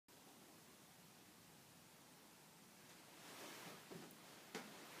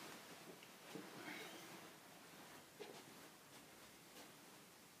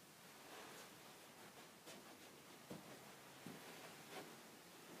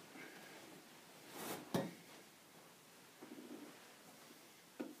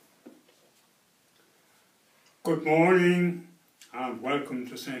Good morning and welcome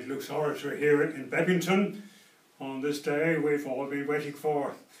to St. Luke's Oratory here in Bebington. On this day we've all been waiting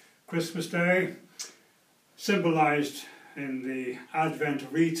for, Christmas Day, symbolised in the Advent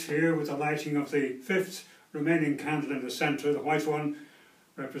wreath here with the lighting of the fifth remaining candle in the centre, the white one,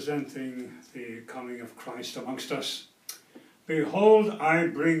 representing the coming of Christ amongst us. Behold, I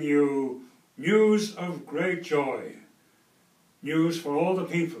bring you news of great joy, news for all the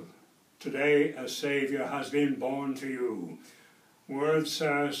people. Today a Saviour has been born to you. Words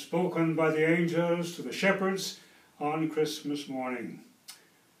spoken by the angels to the shepherds on Christmas morning.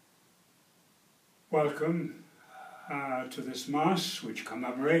 Welcome to this Mass, which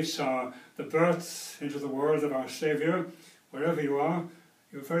commemorates the birth into the world of our Saviour. Wherever you are,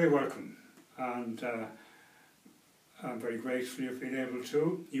 you're very welcome. And I'm very grateful you've been able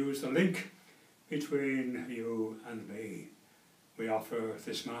to use the link between you and me. We offer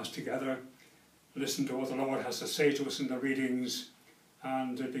this Mass together, listen to what the Lord has to say to us in the readings,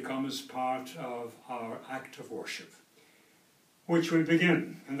 and it becomes part of our act of worship, which will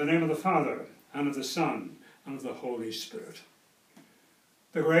begin in the name of the Father, and of the Son, and of the Holy Spirit.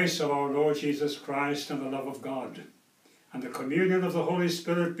 The grace of our Lord Jesus Christ, and the love of God, and the communion of the Holy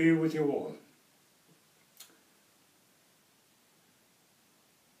Spirit be with you all.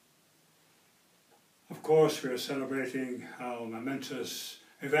 Of course, we are celebrating a momentous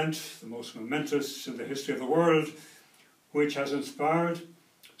event, the most momentous in the history of the world, which has inspired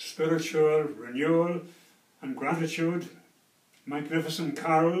spiritual renewal and gratitude, magnificent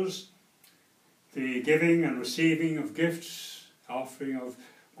carols, the giving and receiving of gifts, offering of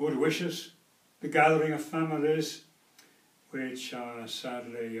good wishes, the gathering of families, which are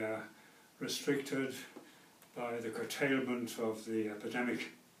sadly restricted by the curtailment of the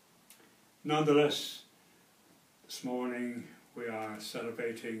epidemic. Nonetheless, this morning we are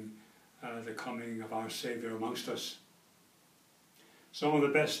celebrating the coming of our Saviour amongst us. Some of the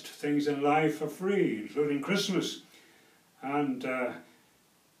best things in life are free, including Christmas, and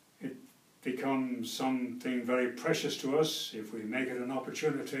it becomes something very precious to us if we make it an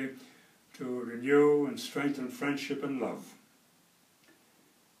opportunity to renew and strengthen friendship and love.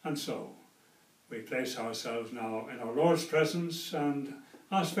 And so, we place ourselves now in our Lord's presence and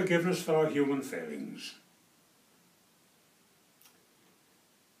ask forgiveness for our human failings.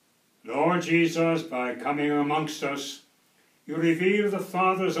 Lord Jesus, by coming amongst us, you reveal the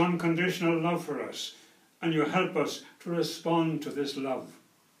Father's unconditional love for us, and you help us to respond to this love.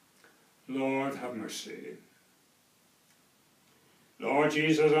 Lord, have mercy. Lord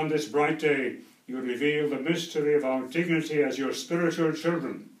Jesus, on this bright day, you reveal the mystery of our dignity as your spiritual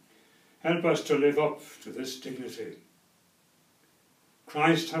children. Help us to live up to this dignity.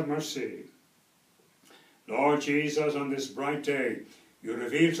 Christ, have mercy. Lord Jesus, on this bright day, you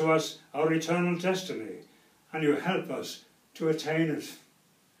reveal to us our eternal destiny, and you help us to attain it.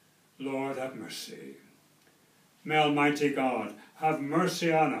 Lord, have mercy. May Almighty God have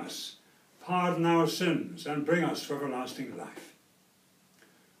mercy on us, pardon our sins, and bring us to everlasting life.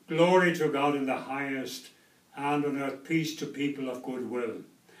 Glory to God in the highest, and on earth peace to people of good will.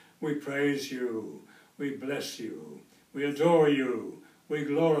 We praise you, we bless you, we adore you, we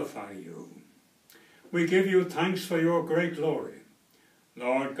glorify you. We give you thanks for your great glory.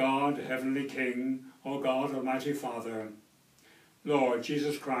 Lord God, Heavenly King, O God, Almighty Father, Lord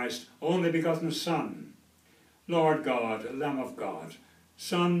Jesus Christ, only begotten Son, Lord God, Lamb of God,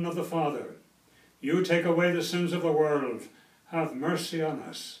 Son of the Father, you take away the sins of the world, have mercy on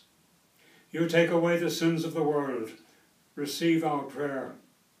us. You take away the sins of the world, receive our prayer.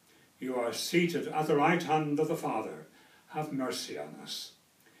 You are seated at the right hand of the Father, have mercy on us.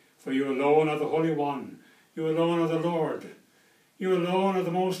 For you alone are the Holy One, you alone are the Lord, you alone are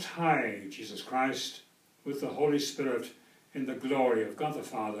the Most High, Jesus Christ, with the Holy Spirit, in the glory of God the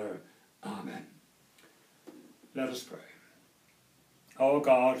Father. Amen. Let us pray. O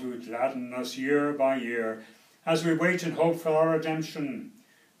God, who gladden us year by year, as we wait in hope for our redemption,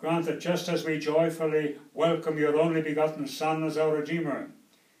 grant that just as we joyfully welcome your only begotten Son as our Redeemer,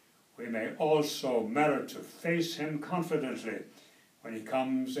 we may also merit to face him confidently when he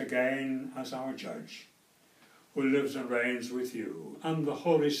comes again as our Judge, who lives and reigns with you and the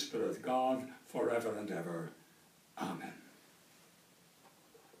Holy Spirit, God, forever and ever. Amen.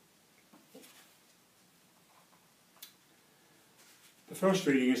 The first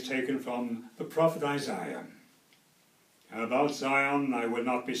reading is taken from the prophet Isaiah. About Zion I will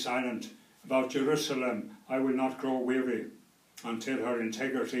not be silent, about Jerusalem I will not grow weary, until her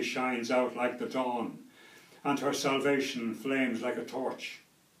integrity shines out like the dawn, and her salvation flames like a torch.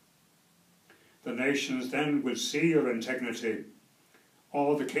 The nations then will see your integrity,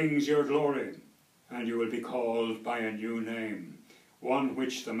 all the kings your glory, and you will be called by a new name, one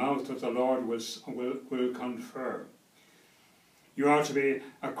which the mouth of the Lord will confer. You are to be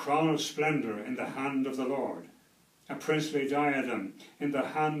a crown of splendour in the hand of the Lord, a princely diadem in the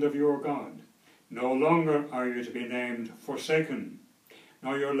hand of your God. No longer are you to be named forsaken,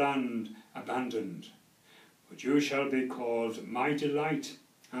 nor your land abandoned, but you shall be called my delight,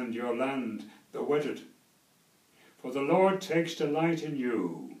 and your land the wedded. For the Lord takes delight in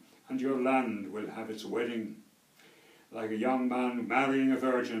you, and your land will have its wedding. Like a young man marrying a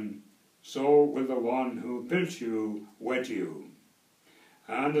virgin, so will the one who built you wed you.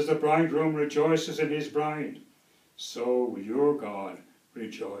 And as the bridegroom rejoices in his bride, so will your God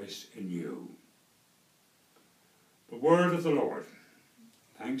rejoice in you. The word of the Lord.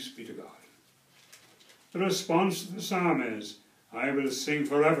 Thanks be to God. The response to the psalm is, I will sing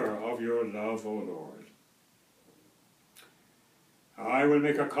forever of your love, O Lord. I will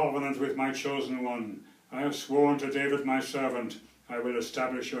make a covenant with my chosen one. I have sworn to David my servant, I will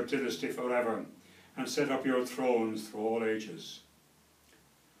establish your dynasty forever, and set up your thrones through all ages.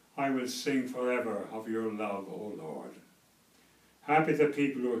 I will sing forever of your love, O Lord. Happy the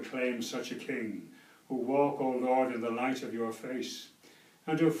people who acclaim such a king, who walk, O Lord, in the light of your face,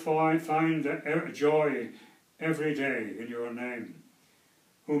 and who find joy every day in your name,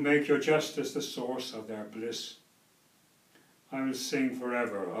 who make your justice the source of their bliss. I will sing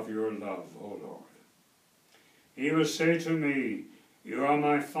forever of your love, O Lord. He will say to me, you are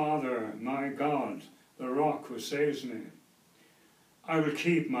my Father, my God, the rock who saves me. I will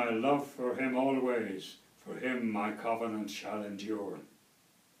keep my love for him always, for him my covenant shall endure.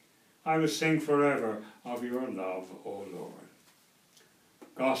 I will sing forever of your love, O Lord.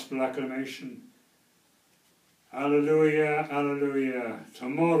 Gospel acclamation. Alleluia, alleluia.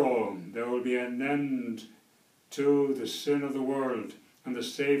 Tomorrow there will be an end to the sin of the world, and the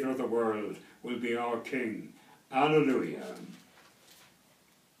Saviour of the world will be our King. Alleluia.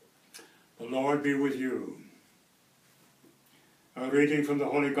 The Lord be with you. A reading from the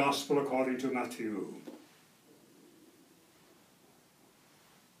Holy Gospel according to Matthew.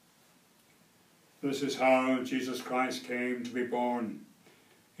 This is how Jesus Christ came to be born.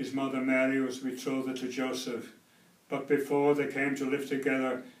 His mother Mary was betrothed to Joseph, but before they came to live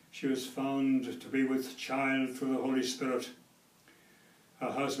together, she was found to be with child through the Holy Spirit.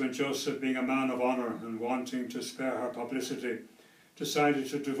 Her husband Joseph, being a man of honour and wanting to spare her publicity, decided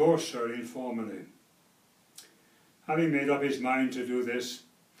to divorce her informally. Having made up his mind to do this,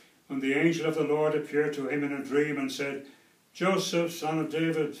 when the angel of the Lord appeared to him in a dream and said, Joseph, son of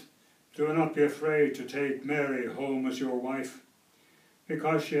David, do not be afraid to take Mary home as your wife,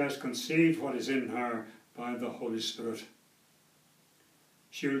 because she has conceived what is in her by the Holy Spirit.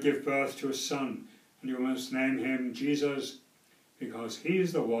 She will give birth to a son, and you must name him Jesus, because he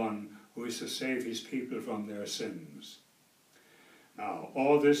is the one who is to save his people from their sins. Now,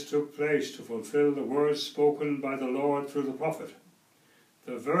 all this took place to fulfill the words spoken by the Lord through the prophet.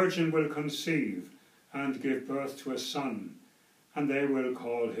 The virgin will conceive and give birth to a son, and they will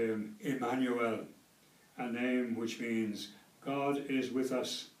call him Emmanuel, a name which means God is with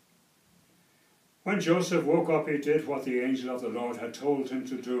us. When Joseph woke up, he did what the angel of the Lord had told him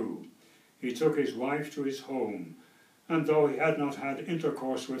to do. He took his wife to his home, and though he had not had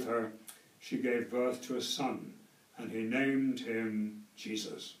intercourse with her, she gave birth to a son, and he named him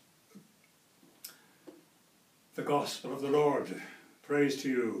Jesus. The Gospel of the Lord. Praise to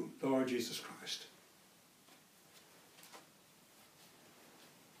you, Lord Jesus Christ.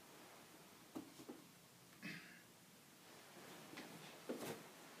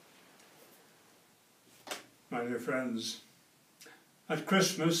 My dear friends, at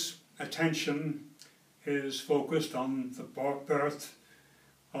Christmas, attention is focused on the birth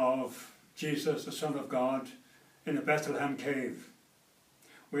of Jesus, the Son of God, in a Bethlehem cave.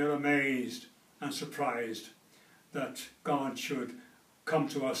 We are amazed and surprised that God should come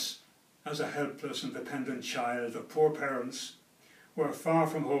to us as a helpless and dependent child of poor parents who are far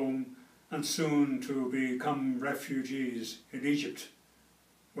from home and soon to become refugees in Egypt,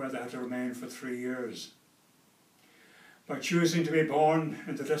 where they had to remain for 3 years. By choosing to be born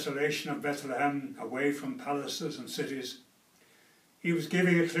in the desolation of Bethlehem, away from palaces and cities, he was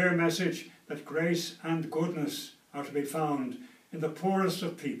giving a clear message that grace and goodness are to be found in the poorest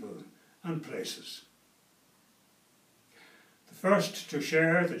of people and places. The first to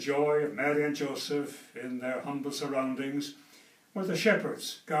share the joy of Mary and Joseph in their humble surroundings were the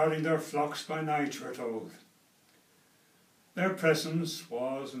shepherds guarding their flocks by night, we're told. Their presence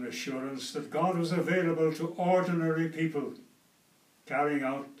was an assurance that God was available to ordinary people carrying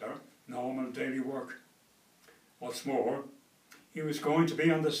out their normal daily work. What's more, He was going to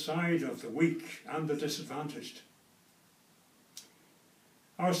be on the side of the weak and the disadvantaged.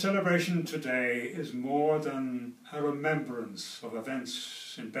 Our celebration today is more than a remembrance of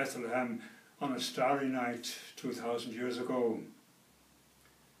events in Bethlehem on a starry night 2,000 years ago.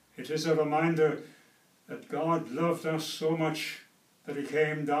 It is a reminder that God loved us so much that he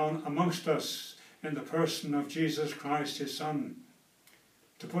came down amongst us in the person of Jesus Christ, his Son,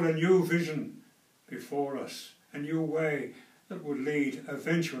 to put a new vision before us, a new way that would lead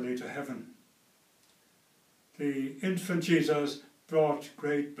eventually to heaven. The infant Jesus brought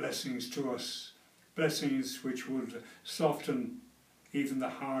great blessings to us, blessings which would soften even the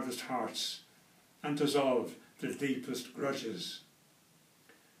hardest hearts and dissolve the deepest grudges.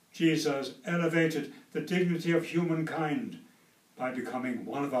 Jesus elevated the dignity of humankind by becoming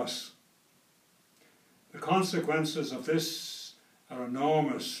one of us. The consequences of this are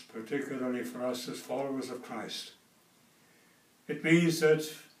enormous, particularly for us as followers of Christ. It means that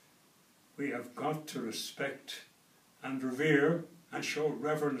we have got to respect and revere and show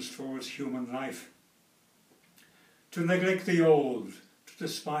reverence towards human life. To neglect the old, to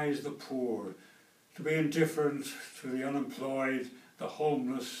despise the poor, to be indifferent to the unemployed, the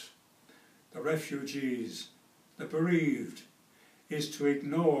homeless, the refugees, the bereaved, is to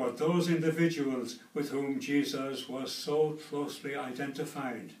ignore those individuals with whom Jesus was so closely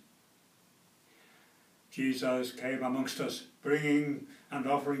identified. Jesus came amongst us, bringing and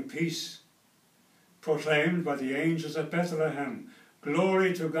offering peace, proclaimed by the angels at Bethlehem,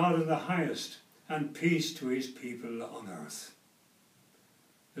 "Glory to God in the highest, and peace to his people on earth."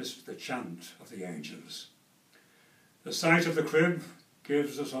 This is the chant of the angels. The sight of the crib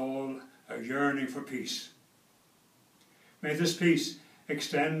gives us all a yearning for peace. May this peace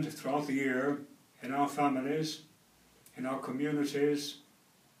extend throughout the year in our families, in our communities,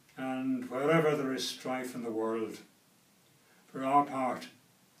 and wherever there is strife in the world. For our part,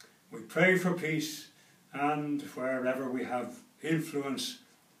 we pray for peace, and wherever we have influence,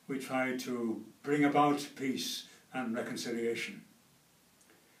 we try to bring about peace and reconciliation.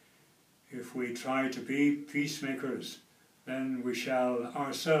 If we try to be peacemakers, then we shall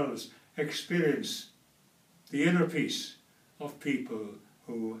ourselves experience the inner peace of people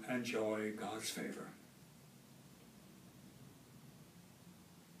who enjoy God's favour.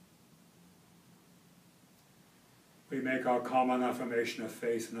 We make our common affirmation of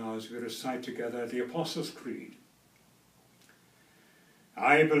faith now as we recite together the Apostles' Creed.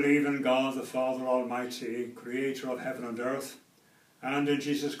 I believe in God the Father Almighty, creator of heaven and earth, and in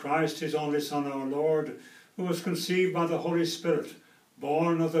Jesus Christ, his only Son, our Lord, who was conceived by the Holy Spirit,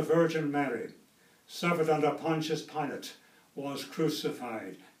 born of the Virgin Mary, suffered under Pontius Pilate, was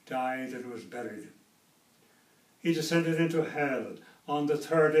crucified, died, and was buried. He descended into hell. On the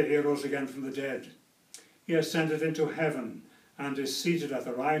third day he rose again from the dead. He ascended into heaven and is seated at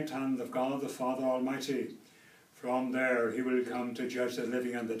the right hand of God the Father Almighty. From there he will come to judge the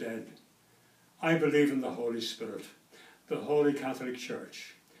living and the dead. I believe in the Holy Spirit, the Holy Catholic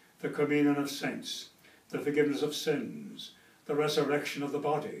Church, the communion of saints, the forgiveness of sins, the resurrection of the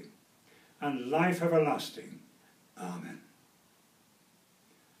body, and life everlasting. Amen.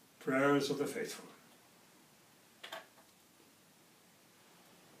 Prayers of the faithful.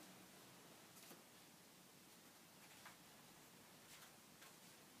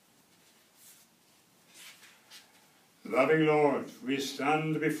 Loving Lord, we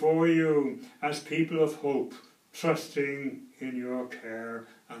stand before you as people of hope, trusting in your care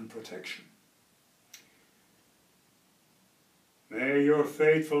and protection. May your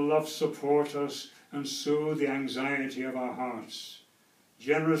faithful love support us and soothe the anxiety of our hearts.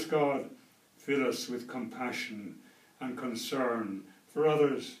 Generous God, fill us with compassion and concern for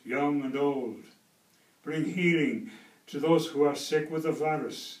others, young and old. Bring healing to those who are sick with the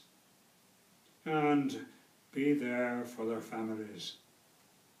virus, and be there for their families.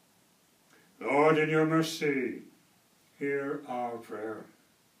 Lord, in your mercy, hear our prayer.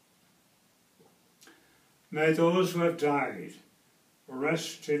 May those who have died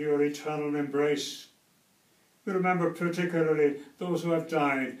rest in your eternal embrace. We remember particularly those who have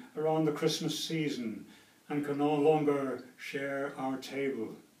died around the Christmas season and can no longer share our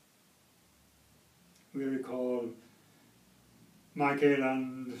table. We recall Mike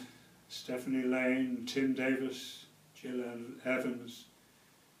Ayland, Stephanie Lane, Tim Davis, Jill Evans,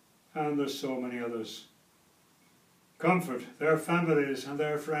 and there's so many others. Comfort their families and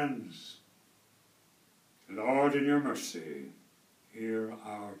their friends. Lord, in your mercy, hear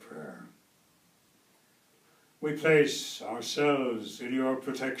our prayer. We place ourselves in your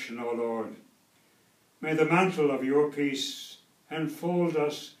protection, O Lord. May the mantle of your peace enfold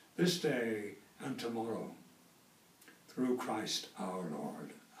us this day and tomorrow. through Christ our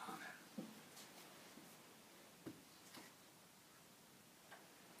Lord. Amen.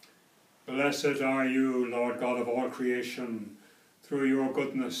 Blessed are you, Lord God of all creation. Through your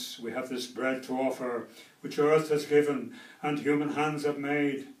goodness we have this bread to offer, which earth has given and human hands have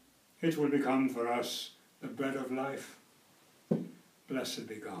made. It will become for us the bread of life. Blessed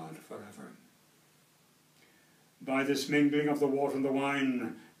be God forever. By this mingling of the water and the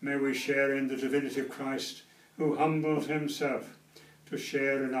wine, may we share in the divinity of Christ, who humbled himself to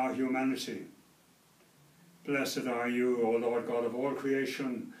share in our humanity. Blessed are you, O Lord God of all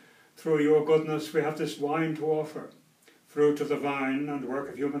creation. Through your goodness we have this wine to offer, fruit of the vine and work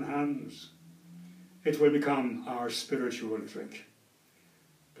of human hands. It will become our spiritual drink.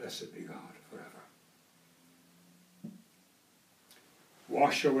 Blessed be God forever.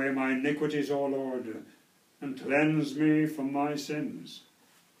 Wash away my iniquities, O Lord, and cleanse me from my sins.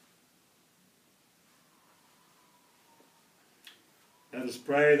 Let us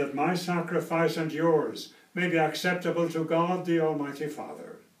pray that my sacrifice and yours may be acceptable to God the Almighty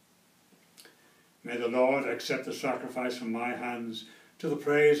Father. May the Lord accept the sacrifice from my hands to the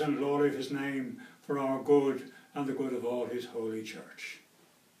praise and glory of his name, for our good and the good of all his holy church.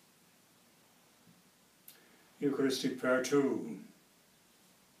 Eucharistic prayer 2.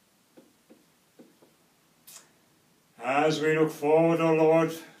 As we look forward, O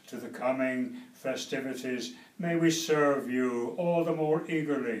Lord, to the coming festivities, may we serve you all the more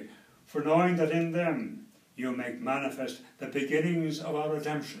eagerly, for knowing that in them you make manifest the beginnings of our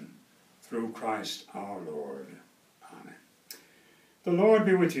redemption, through Christ our Lord. Amen. The Lord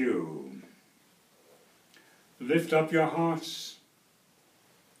be with you. Lift up your hearts.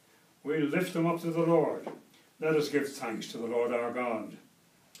 We lift them up to the Lord. Let us give thanks to the Lord our God.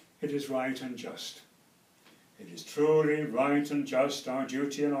 It is right and just. It is truly right and just, our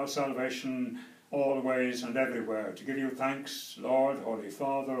duty and our salvation, always and everywhere, to give you thanks, Lord, Holy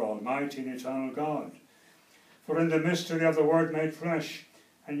Father, Almighty and eternal God. For in the mystery of the Word made flesh,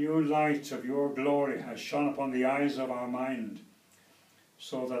 a new light of your glory has shone upon the eyes of our mind,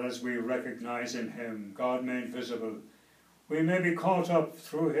 so that as we recognize in him God made visible, we may be caught up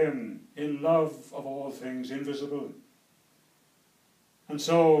through him in love of all things invisible. And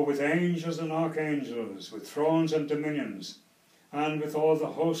so, with angels and archangels, with thrones and dominions, and with all the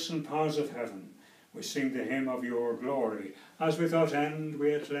hosts and powers of heaven, we sing the hymn of your glory, as without end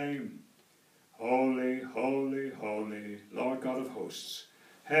we acclaim. Holy, holy, holy, Lord God of hosts,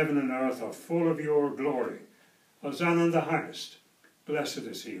 heaven and earth are full of your glory. Hosanna in the highest. Blessed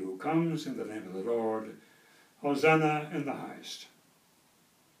is he who comes in the name of the Lord. Hosanna in the highest.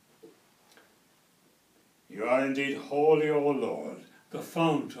 You are indeed holy, O Lord, the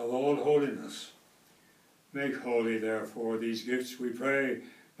fount of all holiness. Make holy, therefore, these gifts, we pray,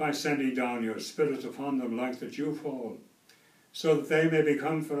 by sending down your Spirit upon them like the dewfall, so that they may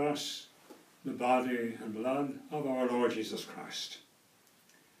become for us the body and blood of our Lord Jesus Christ.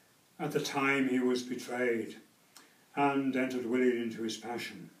 At the time he was betrayed and entered willingly into his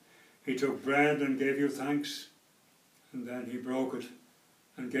passion, he took bread and gave you thanks, and then he broke it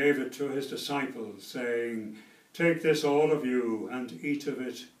and gave it to his disciples, saying, "Take this, all of you, and eat of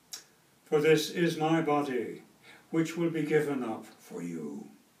it, for this is my body, which will be given up for you."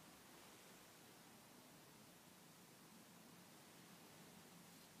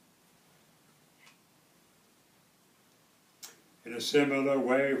 In a similar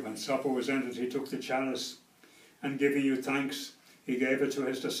way, when supper was ended, he took the chalice, and giving you thanks, he gave it to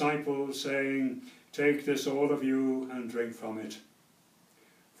his disciples, saying, "Take this, all of you, and drink from it.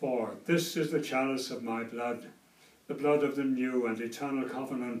 For this is the chalice of my blood, the blood of the new and eternal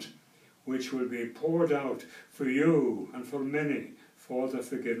covenant, which will be poured out for you and for many for the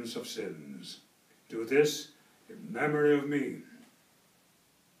forgiveness of sins. Do this in memory of me."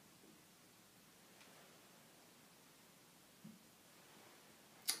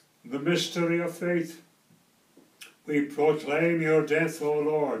 The mystery of faith. We proclaim your death, O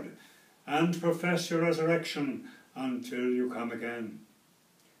Lord, and profess your resurrection until you come again.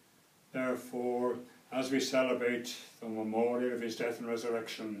 Therefore, as we celebrate the memorial of his death and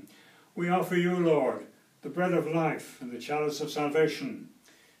resurrection, we offer you, Lord, the bread of life and the chalice of salvation,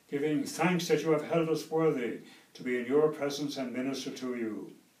 giving thanks that you have held us worthy to be in your presence and minister to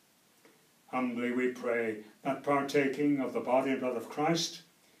you. Humbly we pray that, partaking of the body and blood of Christ,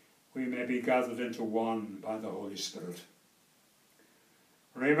 we may be gathered into one by the Holy Spirit.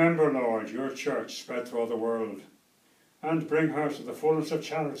 Remember, Lord, your church spread through all the world, and bring her to the fullness of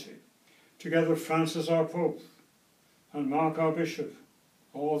charity, together with Francis our Pope, and Mark our Bishop,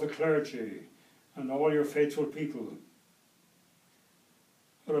 all the clergy, and all your faithful people.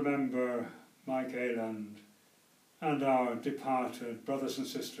 Remember Mike Ayland, and our departed brothers and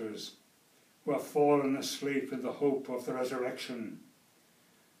sisters who have fallen asleep in the hope of the resurrection,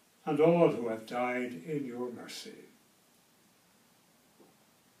 and all who have died in your mercy.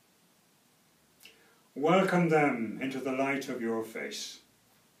 Welcome them into the light of your face.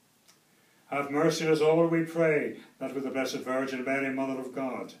 Have mercy on us all, we pray, that with the Blessed Virgin Mary, Mother of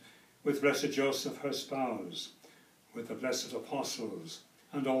God, with blessed Joseph, her spouse, with the blessed apostles,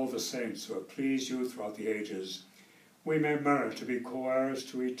 and all the saints who have pleased you throughout the ages, we may merit to be co-heirs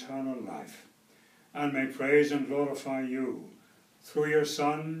to eternal life, and may praise and glorify you through your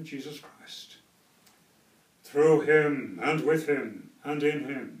Son, Jesus Christ. Through him, and with him, and in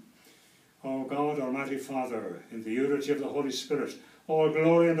him, O God, Almighty Father, in the unity of the Holy Spirit, all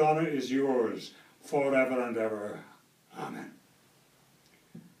glory and honour is yours, forever and ever. Amen.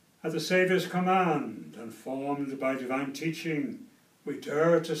 At the Saviour's command, and formed by divine teaching, we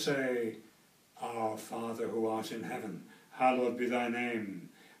dare to say, Our Father who art in heaven, hallowed be thy name.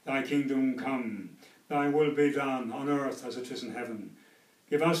 Thy kingdom come, thy will be done, on earth as it is in heaven.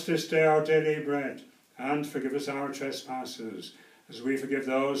 Give us this day our daily bread, and forgive us our trespasses, as we forgive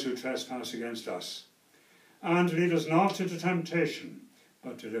those who trespass against us. And lead us not into temptation,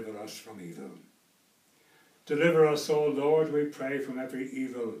 but deliver us from evil. Deliver us, O Lord, we pray, from every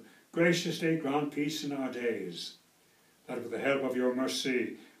evil. Graciously grant peace in our days, that with the help of your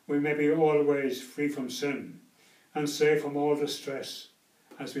mercy we may be always free from sin, and safe from all distress,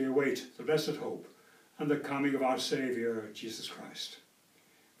 as we await the blessed hope and the coming of our Saviour, Jesus Christ.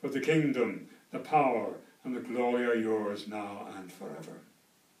 For the kingdom, the power, and the glory are yours now and forever.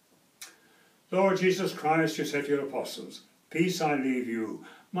 Lord Jesus Christ, you said to your apostles, Peace I leave you,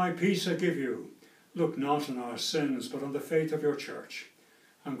 my peace I give you. Look not on our sins, but on the faith of your church,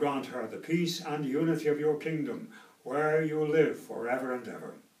 and grant her the peace and unity of your kingdom, where you live forever and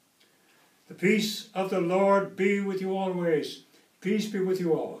ever. The peace of the Lord be with you always. Peace be with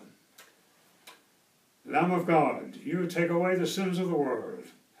you all. Lamb of God, you take away the sins of the world.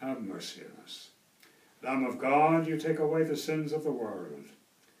 Have mercy on us. Lamb of God, you take away the sins of the world.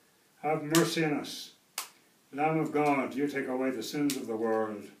 Have mercy on us. Lamb of God, you take away the sins of the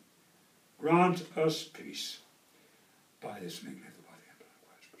world. Grant us peace. By this means, may the body and blood of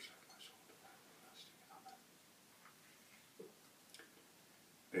Christ preserve my soul to life everlasting.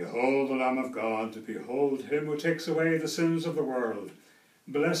 Amen. Behold the Lamb of God, behold him who takes away the sins of the world.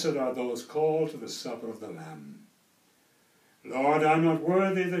 Blessed are those called to the supper of the Lamb. Lord, I am not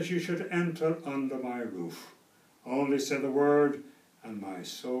worthy that you should enter under my roof. Only say the word, and my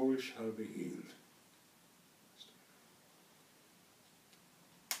soul shall be healed.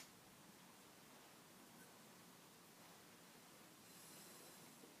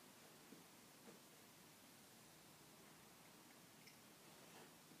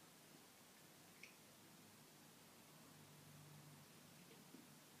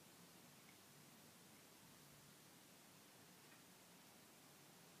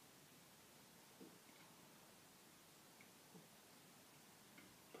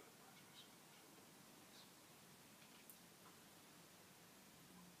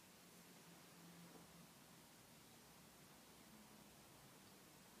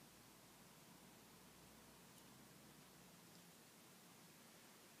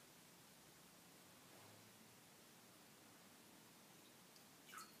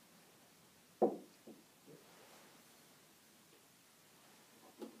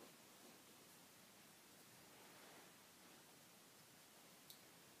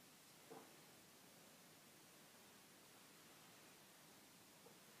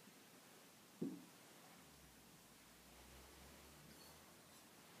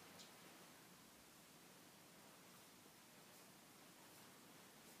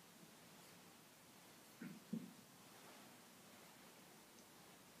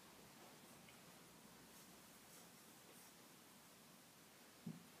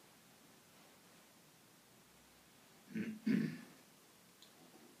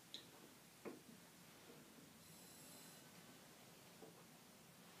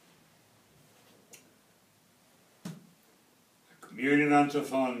 Communion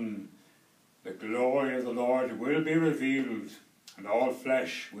antiphon. The glory of the Lord will be revealed, and all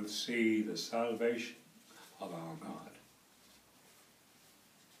flesh will see the salvation of our God.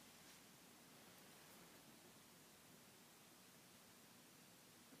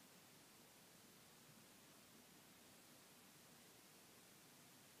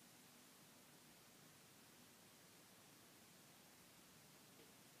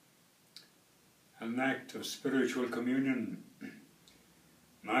 An act of spiritual communion.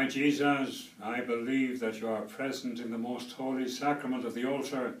 My Jesus, I believe that you are present in the most holy sacrament of the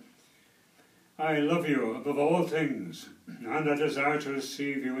altar, I love you above all things, and I desire to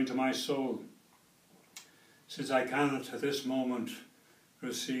receive you into my soul. Since I cannot at this moment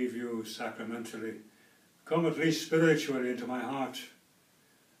receive you sacramentally, come at least spiritually into my heart.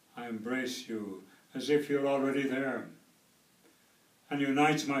 I embrace you as if you're already there, and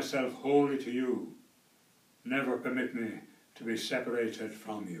unite myself wholly to you. Never permit me to be separated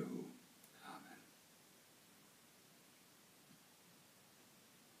from you. Amen.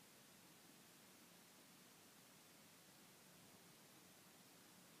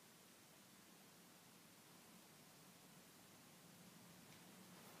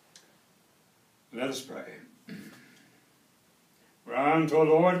 Let us pray. Grant, O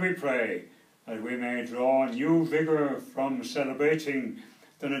Lord, we pray, that we may draw new vigour from celebrating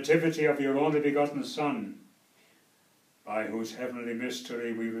the nativity of your only begotten Son, by whose heavenly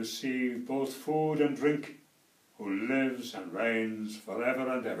mystery we receive both food and drink, who lives and reigns forever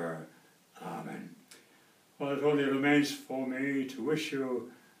and ever. Amen. Well, it only remains for me to wish you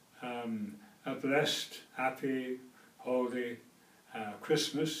a blessed, happy, holy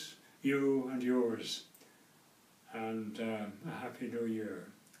Christmas, you and yours, and a happy New Year.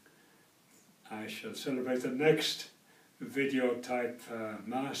 I shall celebrate the next video type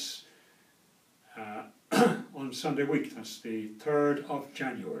Mass on Sunday week. That's the 3rd of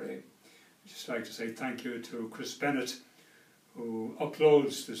January. I'd just like to say thank you to Chris Bennett, who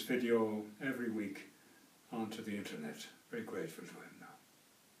uploads this video every week onto the internet. Very grateful to him now.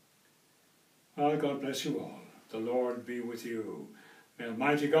 Well, God bless you all. The Lord be with you. May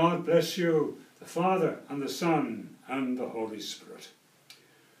Almighty God bless you, the Father and the Son and the Holy Spirit.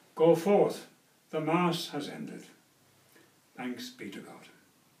 Go forth. The Mass has ended. Thanks be to God.